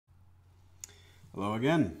Hello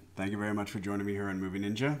again. Thank you very much for joining me here on Movie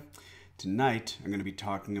Ninja. Tonight, I'm going to be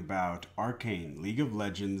talking about Arcane League of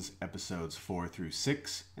Legends episodes 4 through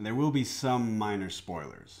 6, and there will be some minor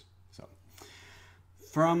spoilers. So,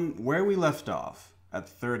 from where we left off at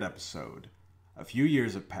the third episode, a few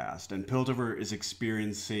years have passed, and Piltover is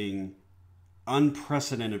experiencing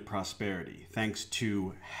unprecedented prosperity thanks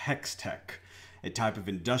to Hex Tech, a type of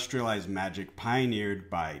industrialized magic pioneered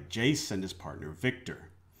by Jace and his partner Victor.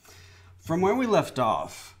 From where we left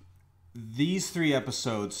off, these 3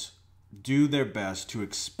 episodes do their best to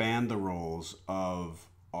expand the roles of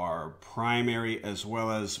our primary as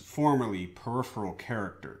well as formerly peripheral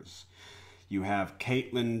characters. You have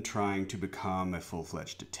Caitlyn trying to become a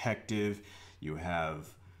full-fledged detective. You have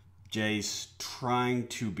Jace trying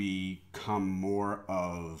to become more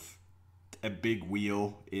of a big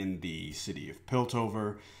wheel in the city of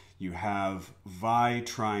Piltover. You have Vi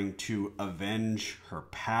trying to avenge her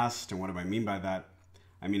past. And what do I mean by that?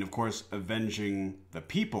 I mean, of course, avenging the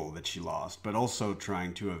people that she lost, but also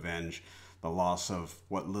trying to avenge the loss of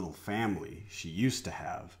what little family she used to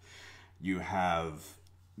have. You have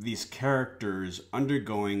these characters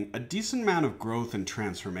undergoing a decent amount of growth and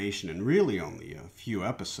transformation in really only a few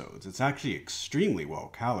episodes. It's actually extremely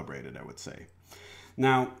well calibrated, I would say.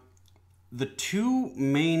 Now, the 2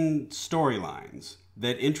 main storylines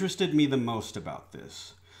that interested me the most about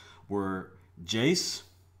this were Jace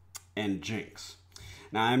and Jinx.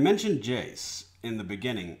 Now, I mentioned Jace in the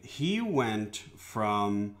beginning. He went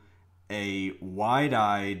from a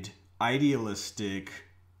wide-eyed, idealistic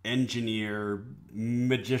engineer,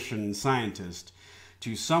 magician, scientist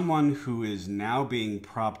to someone who is now being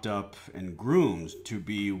propped up and groomed to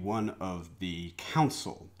be one of the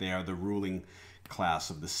council. They are the ruling class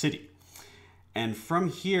of the city. And from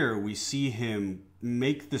here, we see him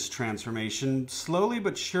make this transformation slowly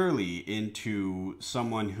but surely into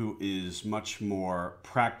someone who is much more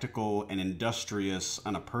practical and industrious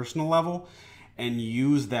on a personal level and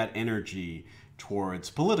use that energy towards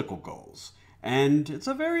political goals. And it's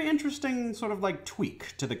a very interesting sort of like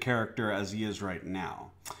tweak to the character as he is right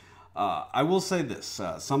now. I will say this,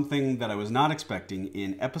 something that I was not expecting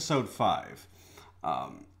in episode 5.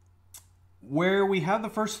 Where we have the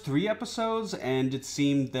first 3 episodes, and it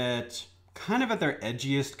seemed that kind of at their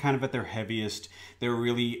edgiest, kind of at their heaviest, they were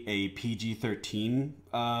really a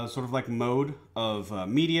PG-13 sort of like mode of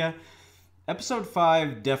media. Episode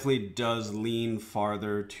 5 definitely does lean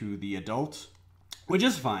farther to the adult, which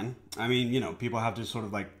is fine. I mean, people have to sort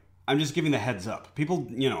of like, I'm just giving the heads up. People,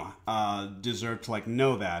 deserve to like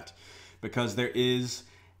know that, because there is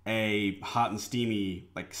a hot and steamy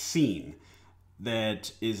like scene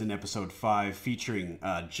that is in episode 5 featuring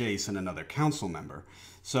Jace and another council member.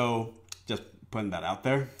 So just putting that out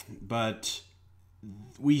there. But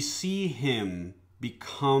we see him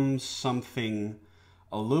become something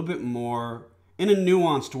a little bit more in a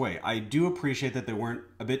nuanced way. I do appreciate that they weren't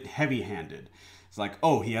a bit heavy-handed. It's like,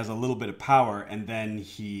 oh, he has a little bit of power and then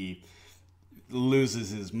he loses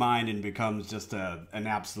his mind and becomes just an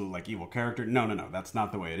absolute like evil character. No, that's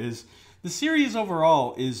not the way it is. The series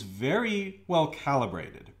overall is very well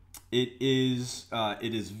calibrated. It is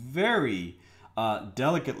very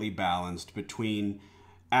delicately balanced between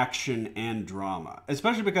action and drama,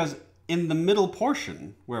 especially because in the middle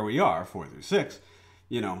portion where we are, 4 through 6,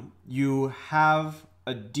 you have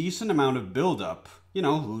a decent amount of build-up,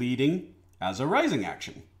 leading as a rising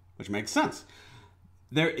action, which makes sense.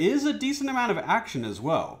 There is a decent amount of action as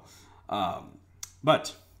well,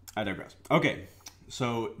 but I digress. Okay.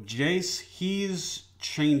 So Jace, he's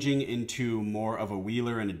changing into more of a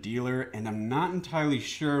wheeler and a dealer, and I'm not entirely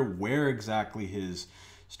sure where exactly his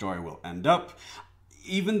story will end up.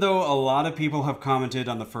 Even though a lot of people have commented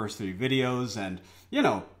on the first 3 videos, and,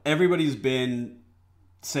 everybody's been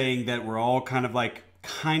saying that we're all kind of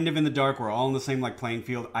in the dark, we're all in the same like playing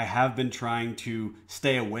field. I have been trying to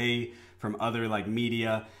stay away from other like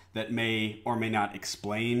media that may or may not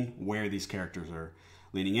explain where these characters are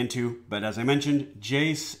leaning into. But as I mentioned,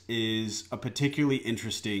 Jace is a particularly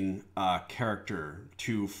interesting character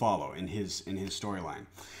to follow in his storyline.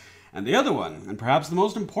 And the other one, and perhaps the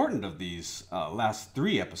most important of these last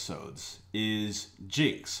 3 episodes, is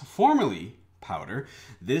Jinx, formerly Powder.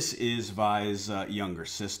 This is Vi's younger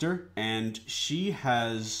sister, and she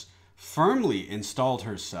has firmly installed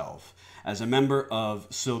herself as a member of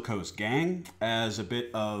Silco's gang, as a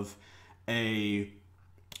bit of a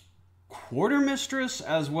quartermistress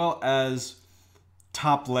as well as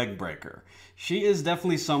top leg breaker. She is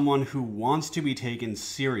definitely someone who wants to be taken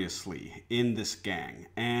seriously in this gang,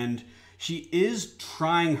 and she is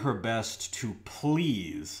trying her best to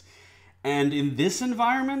please. And in this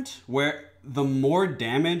environment where the more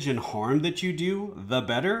damage and harm that you do, the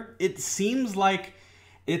better. It seems like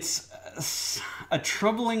it's a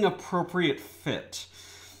troubling appropriate fit.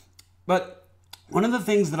 But one of the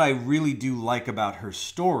things that I really do like about her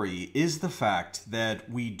story is the fact that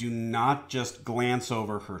we do not just glance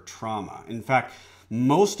over her trauma. In fact,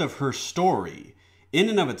 most of her story, in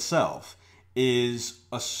and of itself, is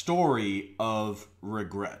a story of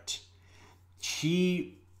regret.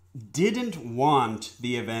 She didn't want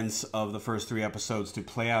the events of the first 3 episodes to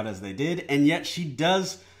play out as they did, and yet she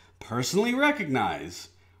does personally recognize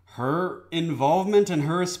her involvement and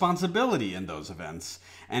her responsibility in those events.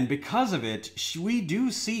 And because of it, we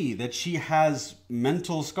do see that she has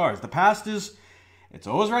mental scars. The past it's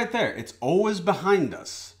always right there. It's always behind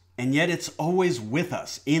us. And yet it's always with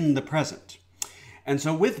us in the present. And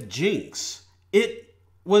so with Jinx, it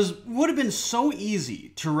would have been so easy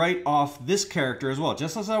to write off this character as well.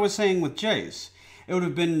 Just as I was saying with Jace, it would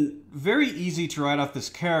have been very easy to write off this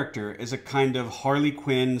character as a kind of Harley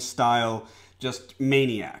Quinn style, just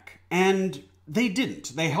maniac. And they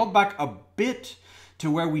didn't. They held back a bit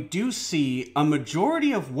to where we do see a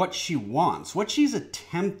majority of what she wants, what she's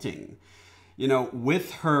attempting, you know,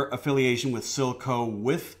 with her affiliation with Silco,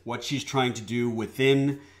 with what she's trying to do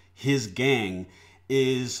within his gang,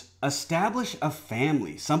 is establish a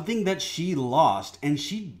family, something that she lost and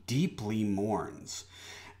she deeply mourns.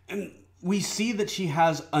 And we see that she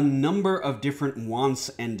has a number of different wants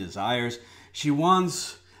and desires. She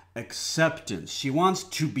wants acceptance. She wants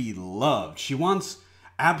to be loved. She wants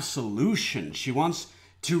absolution. She wants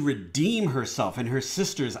to redeem herself in her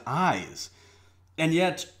sister's eyes. And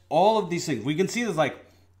yet, all of these things, we can see this, like,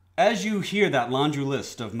 as you hear that laundry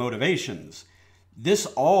list of motivations, this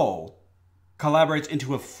all collaborates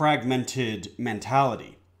into a fragmented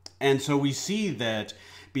mentality. And so we see that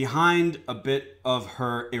behind a bit of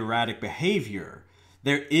her erratic behavior,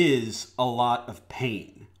 there is a lot of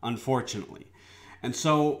pain, unfortunately. And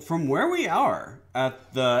so from where we are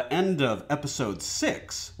at the end of episode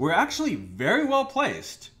 6, we're actually very well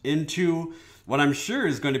placed into what I'm sure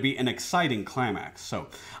is going to be an exciting climax. So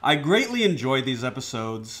I greatly enjoyed these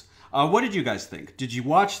episodes. What did you guys think? Did you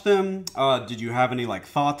watch them? Did you have any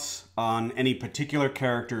thoughts on any particular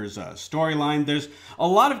character's storyline? There's a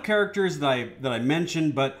lot of characters that I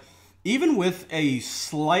mentioned, but even with a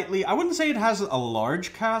slightly, I wouldn't say it has a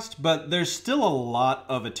large cast, but there's still a lot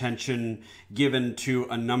of attention given to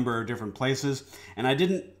a number of different places. And I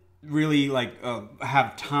didn't really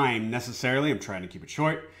have time necessarily, I'm trying to keep it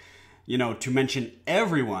short, to mention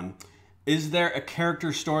everyone. Is there a character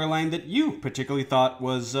storyline that you particularly thought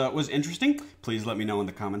was interesting? Please let me know in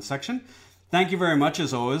the comments section. Thank you very much,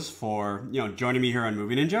 as always, for joining me here on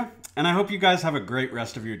Movie Ninja, and I hope you guys have a great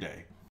rest of your day.